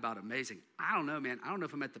talking about amazing. I don't know, man. I don't know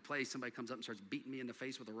if I'm at the place somebody comes up and starts beating me in the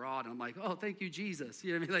face with a rod, and I'm like, oh, thank you, Jesus.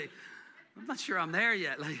 You know what I mean? Like, I'm not sure I'm there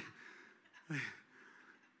yet. Like,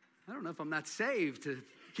 I don't know if I'm not saved to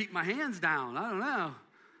keep my hands down. I don't know.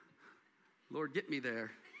 Lord, get me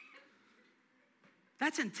there.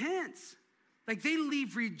 That's intense. Like, they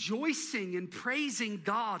leave rejoicing and praising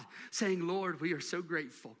God, saying, Lord, we are so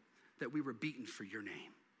grateful that we were beaten for your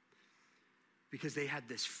name. Because they had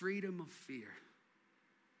this freedom of fear.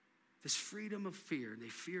 This freedom of fear, and they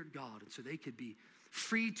feared God, and so they could be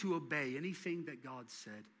free to obey anything that God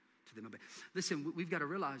said to them obey. Listen, we've got to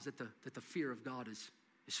realize that the fear of God is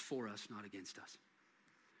for us, not against us.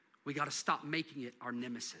 We got to stop making it our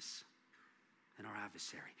nemesis and our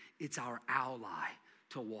adversary. It's our ally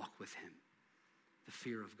to walk with him, the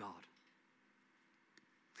fear of God.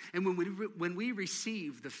 And when we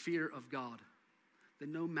receive the fear of God,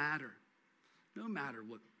 then no matter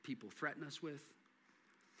what people threaten us with,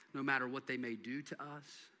 no matter what they may do to us,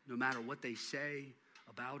 no matter what they say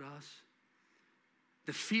about us,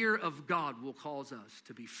 the fear of God will cause us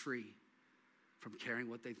to be free from caring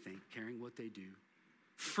what they think, caring what they do,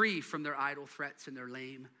 free from their idle threats and their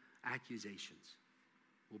lame accusations.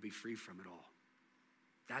 We'll be free from it all.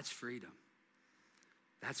 That's freedom.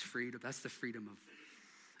 That's freedom. That's the freedom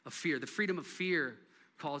of fear. The freedom of fear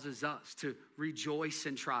causes us to rejoice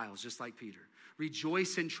in trials, just like Peter.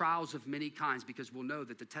 Rejoice in trials of many kinds, because we'll know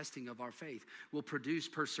that the testing of our faith will produce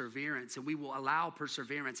perseverance, and we will allow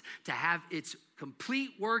perseverance to have its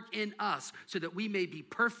complete work in us so that we may be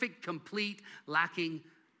perfect, complete, lacking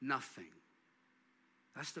nothing.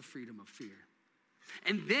 That's the freedom of fear.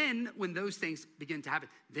 And then when those things begin to happen,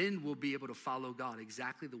 then we'll be able to follow God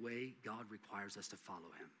exactly the way God requires us to follow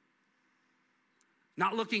him.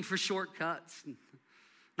 not looking for shortcuts,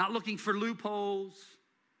 not looking for loopholes.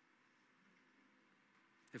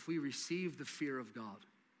 If we receive the fear of God,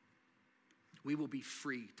 we will be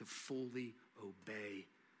free to fully obey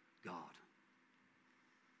God.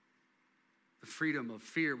 The freedom of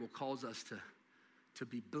fear will cause us to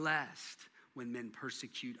be blessed when men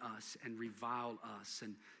persecute us and revile us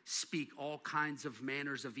and speak all kinds of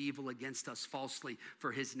manners of evil against us falsely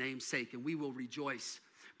for his name's sake. And we will rejoice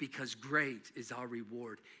because great is our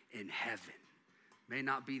reward in heaven. May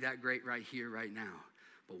not be that great right here, right now,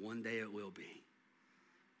 but one day it will be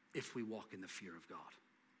if we walk in the fear of God.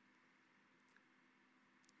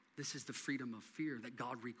 This is the freedom of fear that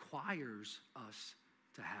God requires us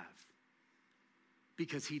to have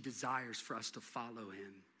because he desires for us to follow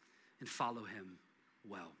him and follow him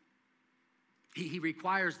well. He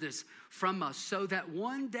requires this from us so that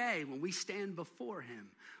one day when we stand before him,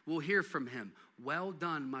 we'll hear from him, "Well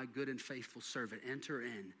done, my good and faithful servant. Enter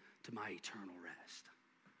in to my eternal rest."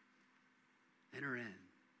 Enter in.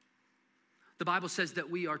 The Bible says that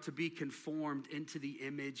we are to be conformed into the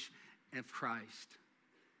image of Christ.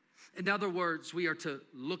 In other words, we are to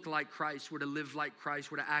look like Christ. We're to live like Christ.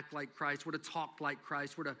 We're to act like Christ. We're to talk like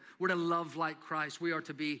Christ. We're to love like Christ. We are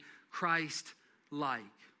to be Christ-like.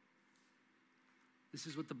 This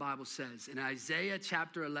is what the Bible says. In Isaiah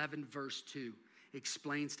chapter 11, verse 2,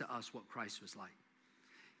 explains to us what Christ was like.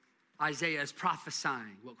 Isaiah is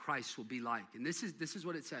prophesying what Christ will be like. And this is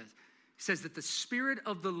what it says. It says that the Spirit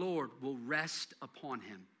of the Lord will rest upon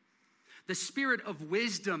him. The Spirit of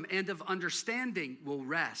wisdom and of understanding will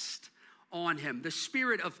rest on him. The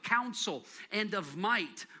Spirit of counsel and of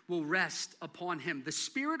might will rest upon him. The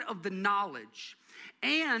Spirit of the knowledge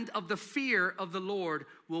and of the fear of the Lord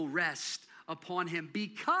will rest upon him,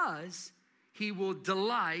 because he will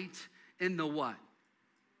delight in the what?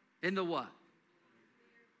 In the what?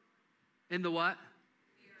 In the what?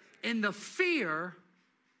 In the fear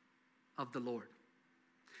of the Lord.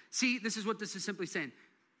 See, this is what this is simply saying.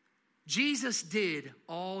 Jesus did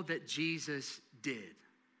all that Jesus did.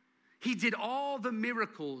 He did all the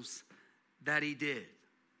miracles that he did.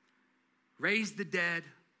 Raised the dead,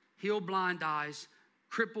 healed blind eyes,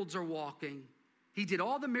 cripples are walking. He did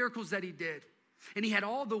all the miracles that he did. And he had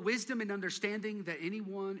all the wisdom and understanding that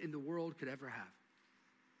anyone in the world could ever have,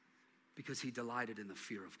 because he delighted in the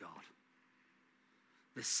fear of God.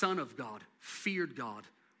 The Son of God feared God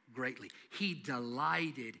greatly. He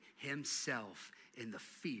delighted himself in the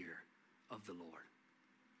fear of the Lord.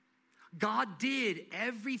 God did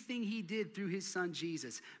everything he did through his son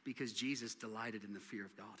Jesus because Jesus delighted in the fear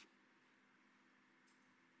of God.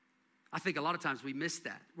 I think a lot of times we miss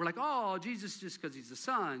that. We're like, oh, Jesus, just because he's the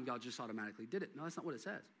son, God just automatically did it. No, that's not what it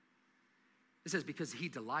says. It says because he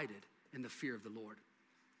delighted in the fear of the Lord.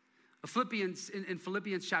 In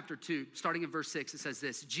Philippians chapter 2, starting in verse 6, it says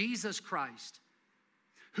this: Jesus Christ,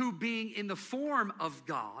 who being in the form of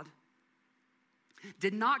God,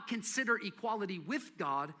 did not consider equality with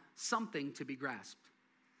God something to be grasped,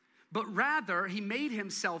 but rather he made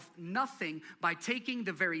himself nothing by taking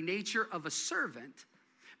the very nature of a servant,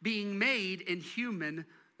 being made in human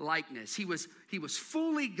likeness. He was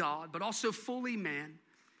fully God, but also fully man.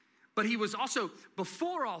 But he was also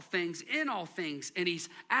before all things, in all things, and he's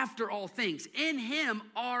after all things. In him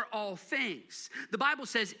are all things. The Bible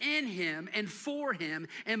says in him and for him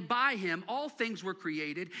and by him all things were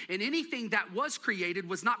created, and anything that was created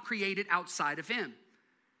was not created outside of him.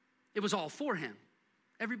 It was all for him,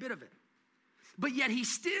 every bit of it. But yet he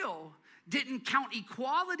still didn't count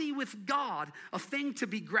equality with God a thing to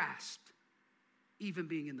be grasped, even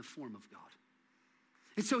being in the form of God.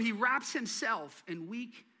 And so he wraps himself in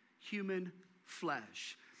weak human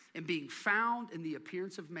flesh, and being found in the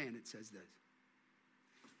appearance of man, it says this.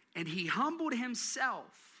 And he humbled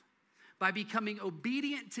himself by becoming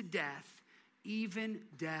obedient to death, even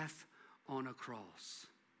death on a cross.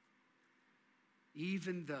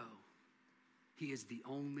 Even though he is the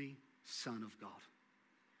only Son of God.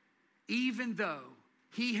 Even though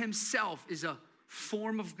he himself is a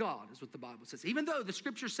form of God, is what the Bible says. Even though the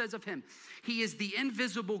scripture says of him, he is the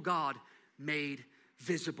invisible God made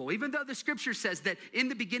visible. Even though the scripture says that in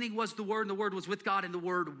the beginning was the Word, and the Word was with God, and the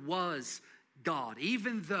Word was God.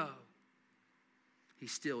 Even though he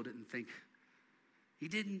still didn't think, he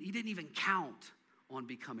didn't even count on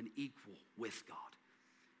becoming equal with God.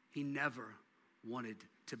 He never wanted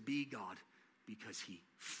to be God because he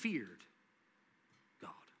feared God.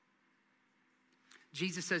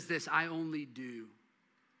 Jesus says this: I only do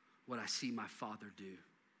what I see my Father do.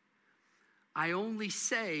 I only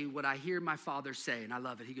say what I hear my Father say. And I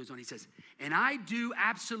love it. He goes on, he says, and I do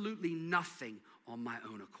absolutely nothing on my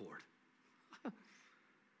own accord.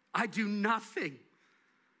 I do nothing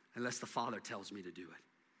unless the Father tells me to do it,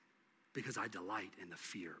 because I delight in the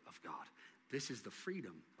fear of God. This is the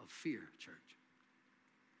freedom of fear, church.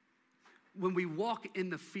 When we walk in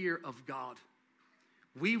the fear of God,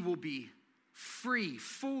 we will be free,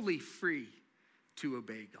 fully free to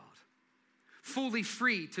obey God, fully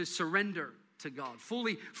free to surrender to God,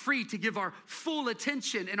 fully free to give our full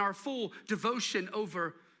attention and our full devotion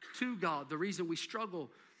over to God. The reason we struggle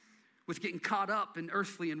with getting caught up in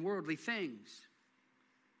earthly and worldly things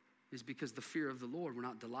is because the fear of the Lord, we're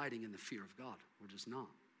not delighting in the fear of God. We're just not.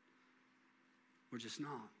 We're just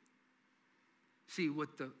not. See,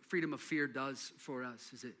 what the freedom of fear does for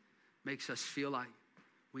us is it makes us feel like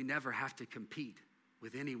we never have to compete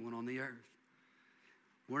with anyone on the earth.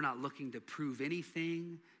 We're not looking to prove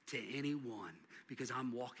anything to anyone because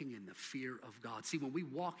I'm walking in the fear of God. See, when we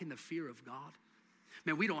walk in the fear of God,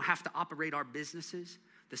 man, we don't have to operate our businesses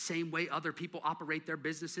the same way other people operate their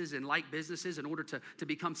businesses and like businesses in order to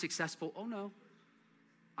become successful. Oh no,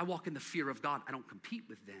 I walk in the fear of God. I don't compete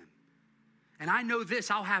with them. And I know this,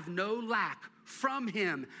 I'll have no lack from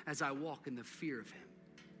him as I walk in the fear of him.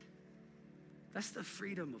 That's the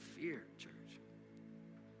freedom of fear, church.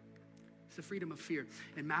 It's the freedom of fear.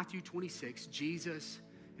 In Matthew 26, Jesus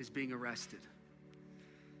is being arrested.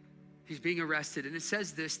 He's being arrested, and it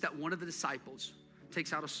says this, that one of the disciples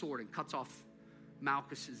takes out a sword and cuts off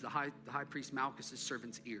Malchus's, the high priest Malchus's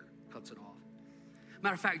servant's ear, cuts it off.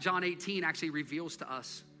 Matter of fact, John 18 actually reveals to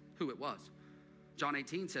us who it was. John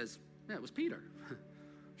 18 says, yeah, it was Peter. I'm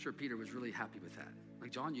sure Peter was really happy with that.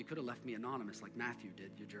 Like, John, you could have left me anonymous like Matthew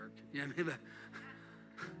did, you jerk. You know what I mean?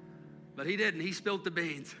 But he didn't. He spilled the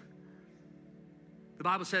beans. The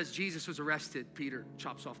Bible says Jesus was arrested. Peter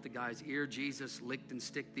chops off the guy's ear. Jesus licked and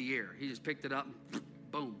sticked the ear. He just picked it up and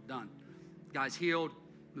boom, done. Guy's healed,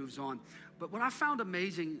 moves on. But what I found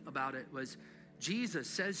amazing about it was Jesus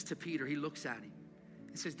says to Peter, he looks at him,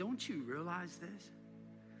 he says, don't you realize this?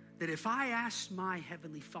 That if I asked my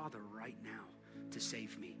heavenly Father right now to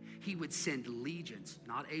save me, he would send legions,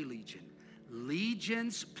 not a legion,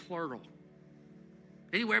 legions plural.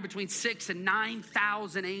 Anywhere between 6,000 and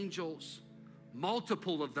 9,000 angels,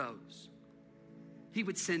 multiple of those. He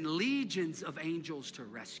would send legions of angels to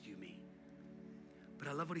rescue me. But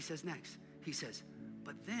I love what he says next. He says,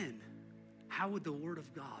 but then how would the word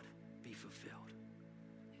of God be fulfilled?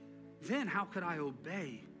 Then how could I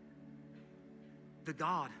obey the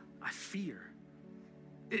God I fear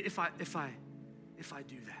if I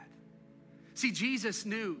do that? See, Jesus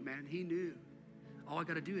knew, man, he knew. All I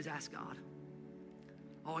got to do is ask God.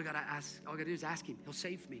 All I got to do is ask him. He'll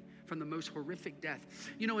save me from the most horrific death.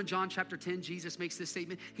 You know, in John chapter 10, Jesus makes this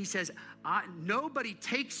statement. He says, nobody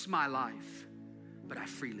takes my life, but I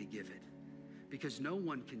freely give it. Because no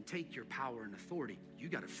one can take your power and authority. You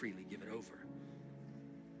got to freely give it over.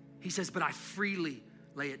 He says, but I freely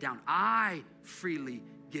lay it down. I freely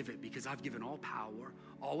give it because I've given all power,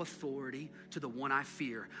 all authority to the one I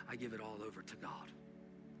fear. I give it all over to God.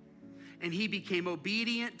 And he became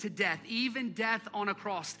obedient to death, even death on a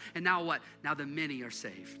cross. And now what? Now the many are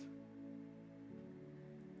saved.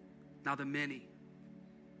 Now the many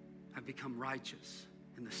have become righteous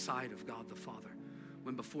in the sight of God the Father,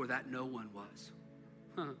 when before that no one was.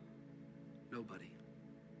 Nobody.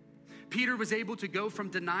 Peter was able to go from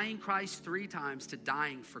denying Christ 3 times to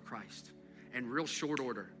dying for Christ in real short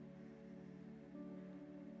order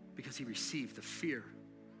because he received the fear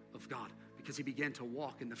of God, because he began to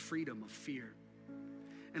walk in the freedom of fear.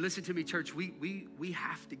 And listen to me, church, we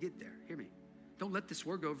have to get there. Hear me. Don't let this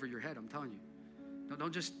word go over your head, I'm telling you.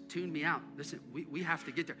 Don't just tune me out. Listen, we have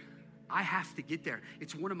to get there. I have to get there.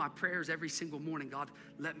 It's one of my prayers every single morning. God,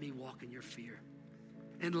 let me walk in your fear.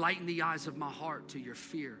 Enlighten the eyes of my heart to your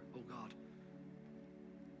fear, oh God.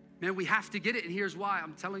 Man, we have to get it, and here's why.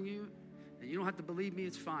 I'm telling you, and you don't have to believe me,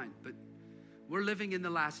 it's fine, but we're living in the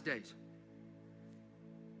last days.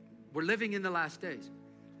 We're living in the last days.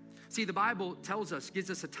 See, the Bible tells us,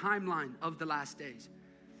 gives us a timeline of the last days.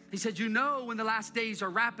 He said, you know when the last days are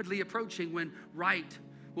rapidly approaching, when right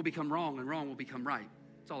will become wrong and wrong will become right.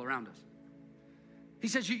 It's all around us. He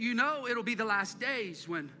says, you know it'll be the last days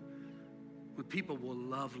when people will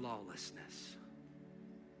love lawlessness.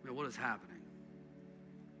 Man, what is happening?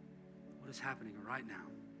 What is happening right now?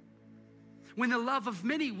 When the love of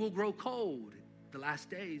many will grow cold. The last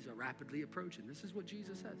days are rapidly approaching. This is what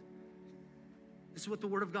Jesus says. This is what the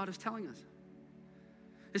Word of God is telling us.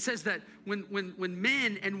 It says that when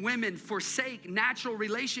men and women forsake natural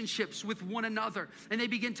relationships with one another and they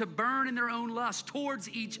begin to burn in their own lust towards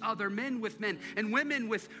each other, men with men and women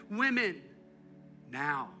with women,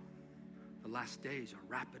 now the last days are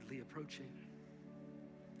rapidly approaching.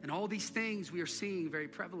 And all these things we are seeing very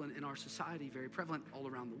prevalent in our society, very prevalent all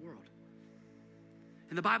around the world.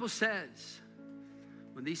 And the Bible says,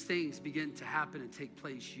 when these things begin to happen and take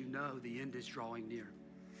place, you know the end is drawing near.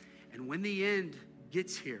 And when the end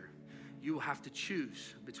gets here, you will have to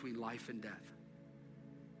choose between life and death.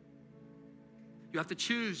 You have to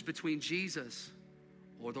choose between Jesus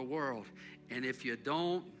or the world. And if you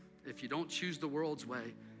don't choose the world's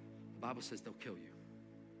way, the Bible says they'll kill you.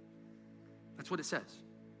 That's what it says.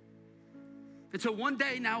 And so one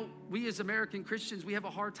day now, we as American Christians, we have a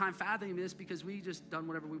hard time fathoming this because we just done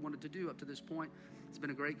whatever we wanted to do up to this point. It's been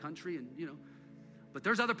a great country, and but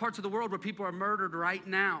there's other parts of the world where people are murdered right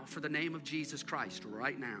now for the name of Jesus Christ.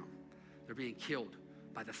 Right now, they're being killed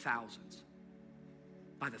by the thousands.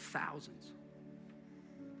 By the thousands.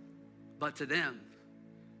 But to them,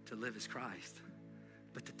 to live is Christ,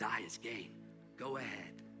 but to die is gain. Go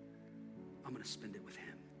ahead. I'm going to spend it with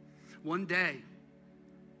him. One day,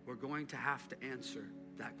 we're going to have to answer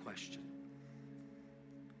that question.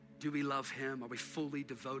 Do we love him? Are we fully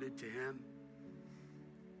devoted to him?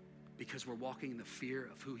 Because we're walking in the fear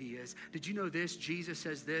of who he is. Did you know this? Jesus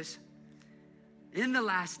says this. In the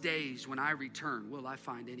last days when I return, will I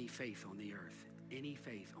find any faith on the earth? Any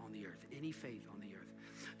faith on the earth? Any faith on the earth?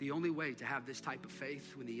 The only way to have this type of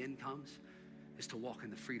faith when the end comes is to walk in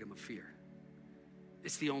the freedom of fear.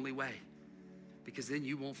 It's the only way. Because then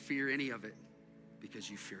you won't fear any of it because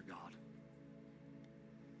you fear God.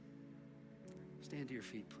 Stand to your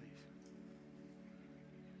feet, please.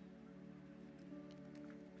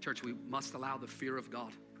 Church, we must allow the fear of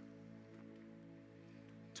God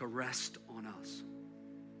to rest on us.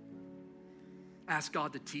 Ask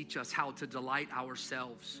God to teach us how to delight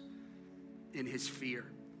ourselves in his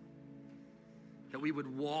fear. That we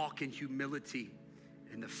would walk in humility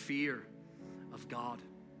in the fear of God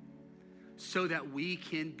so that we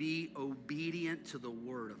can be obedient to the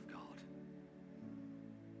word of God.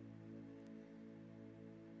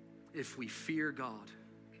 If we fear God,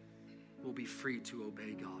 we'll be free to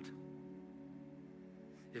obey God.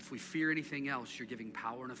 If we fear anything else, you're giving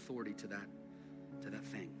power and authority to that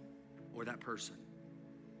thing or that person.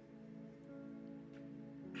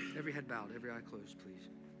 Every head bowed, every eye closed, please.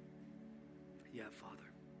 Yeah, Father.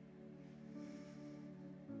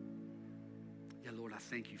 Yeah, Lord, I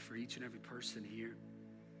thank you for each and every person here.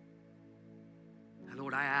 And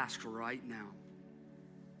Lord, I ask right now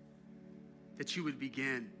that you would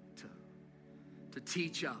begin to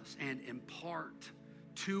teach us and impart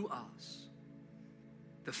to us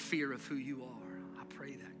the fear of who you are. I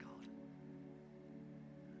pray that, God.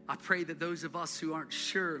 I pray that those of us who aren't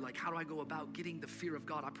sure, like, how do I go about getting the fear of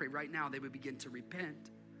God? I pray right now they would begin to repent.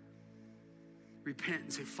 Repent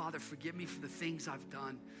and say, Father, forgive me for the things I've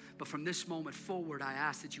done. But from this moment forward, I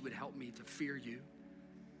ask that you would help me to fear you.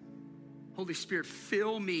 Holy Spirit,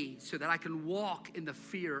 fill me so that I can walk in the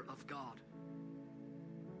fear of God.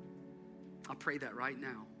 I pray that right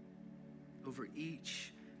now over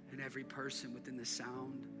each and every person within the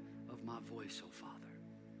sound of my voice, oh Father.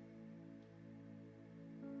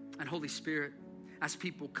 And Holy Spirit, as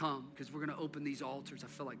people come, because we're going to open these altars, I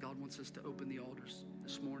feel like God wants us to open the altars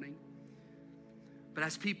this morning. But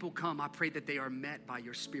as people come, I pray that they are met by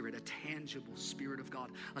your Spirit, a tangible Spirit of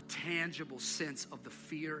God, a tangible sense of the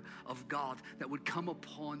fear of God that would come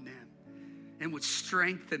upon them and would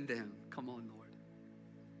strengthen them. Come on, Lord.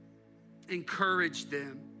 Encourage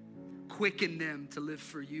them, quicken them to live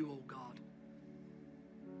for you, oh God.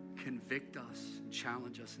 Convict us and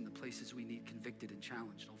challenge us in the places we need convicted and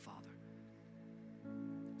challenged, oh Father.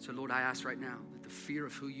 So Lord, I ask right now that the fear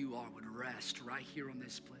of who you are would rest right here on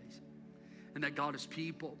this place. And that God, as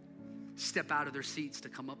people step out of their seats to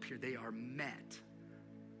come up here, they are met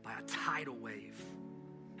by a tidal wave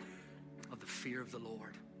of the fear of the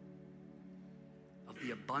Lord, of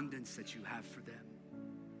the abundance that you have for them.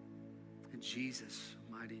 In Jesus'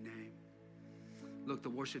 mighty name. Look, the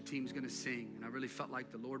worship team's going to sing, and I really felt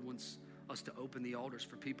like the Lord wants us to open the altars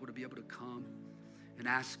for people to be able to come and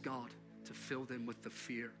ask God to fill them with the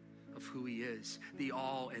fear of who he is, the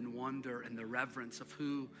awe and wonder and the reverence of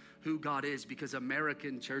who God is, because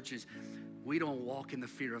American churches, we don't walk in the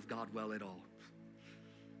fear of God well at all.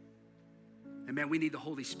 And man, we need the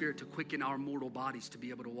Holy Spirit to quicken our mortal bodies to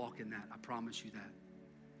be able to walk in that. I promise you that.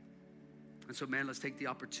 And so, man, let's take the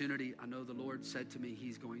opportunity. I know the Lord said to me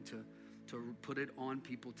he's going to put it on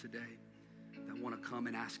people today that want to come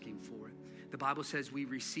and ask him for it. The Bible says we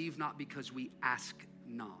receive not because we ask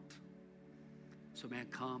not. So, man,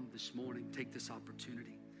 come this morning. Take this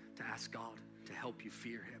opportunity to ask God to help you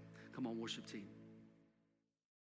fear him. Come on, worship team.